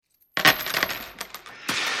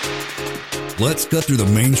Let's cut through the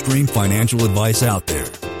mainstream financial advice out there.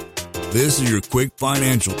 This is your quick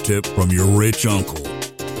financial tip from your rich uncle.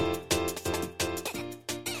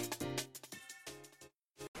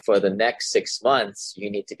 For the next 6 months,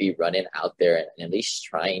 you need to be running out there and at least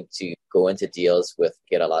trying to go into deals with,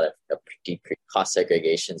 get a lot of cost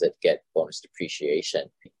segregations that get bonus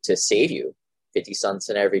depreciation to save you 50 cents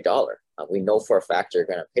in every dollar. We know for a fact you're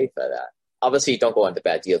going to pay for that. Obviously, don't go into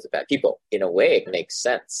bad deals with bad people. In a way, it makes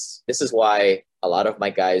sense. This is why a lot of my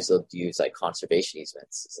guys will use like conservation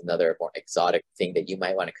easements. It's another more exotic thing that you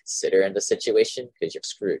might want to consider in the situation because you're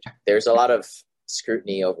screwed. There's a lot of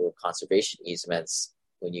scrutiny over conservation easements.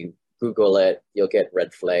 When you Google it, you'll get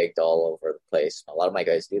red flagged all over the place. A lot of my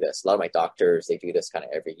guys do this. A lot of my doctors, they do this kind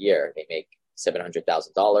of every year. They make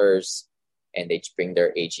 $700,000 and they bring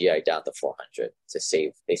their AGI down to 400 to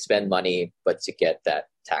save. They spend money, but to get that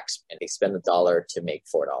tax, and they spend $1 to make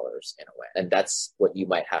 $4 in a way. And that's what you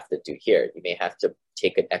might have to do here. You may have to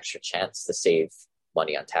take an extra chance to save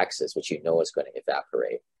money on taxes, which you know is going to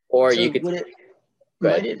evaporate. Or so you could...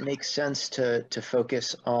 Might it make sense to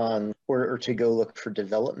focus on or to go look for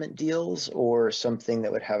development deals or something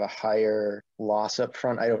that would have a higher loss up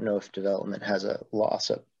front? I don't know if development has a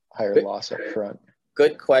higher loss up front.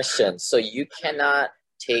 Good question. So you cannot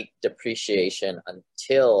take depreciation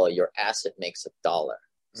until your asset makes $1.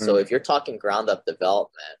 So if you're talking ground up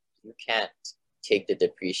development, you can't take the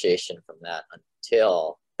depreciation from that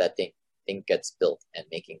until that thing gets built and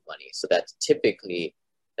making money. So that's typically...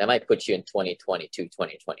 that might put you in 2022,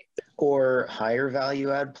 2023. Or higher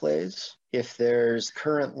value add plays. If there's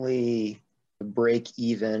currently a break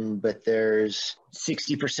even, but there's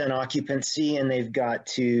 60% occupancy and they've got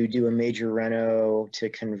to do a major reno to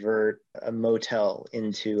convert a motel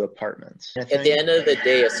into apartments. At the end of the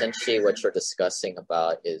day, essentially what you're discussing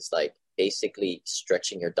about is like basically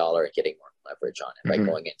stretching your dollar and getting more leverage on it by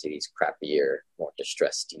going into these crappier, more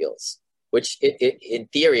distressed deals. Which in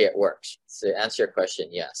theory, it works. To answer your question,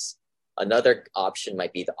 yes. Another option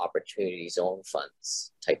might be the opportunity zone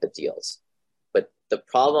funds type of deals. But the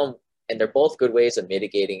problem, and they're both good ways of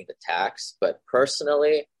mitigating the tax, but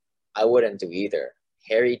personally, I wouldn't do either.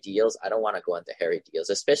 Hairy deals, I don't want to go into hairy deals,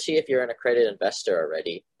 especially if you're an accredited investor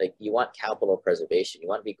already. Like you want capital preservation. You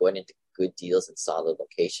want to be going into good deals in solid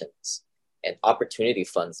locations. And opportunity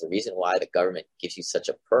funds, the reason why the government gives you such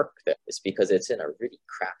a perk there is because it's in a really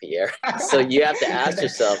crappy area. So you have to ask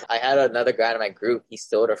yourself, I had another guy in my group, he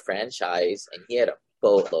sold a franchise and he had a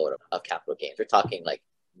boatload of capital gains. We're talking like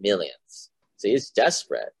millions. So he's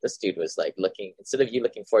desperate. This dude was like looking, instead of you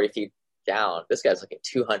looking 40 feet down, this guy's looking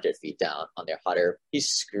 200 feet down on their hot air. He's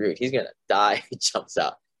screwed. He's going to die if he jumps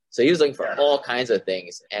out. So he was looking for all kinds of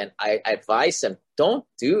things. And I advised him, don't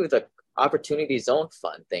do the opportunity zone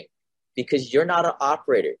fund thing. Because you're not an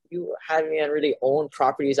operator. You haven't even really owned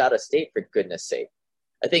properties out of state, for goodness sake.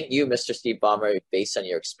 I think you, Mr. Steve Ballmer, based on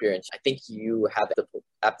your experience, I think you have the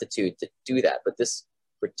aptitude to do that. But this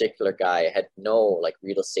particular guy had no like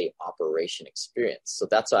real estate operation experience. So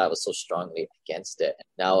that's why I was so strongly against it. And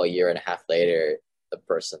now a year and a half later, the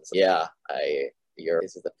person's this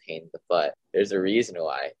is a pain in the butt. There's a reason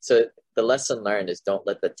why. So the lesson learned is don't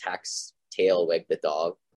let the tax tail wag the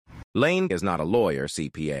dog. Lane is not a lawyer,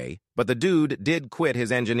 CPA, but the dude did quit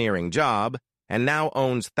his engineering job and now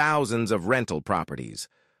owns thousands of rental properties.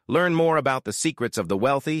 Learn more about the secrets of the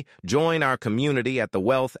wealthy. Join our community at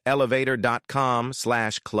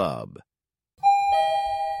thewealthelevator.com/club.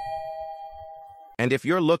 And if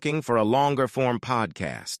you're looking for a longer form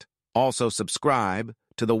podcast, also subscribe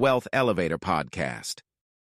to the Wealth Elevator podcast.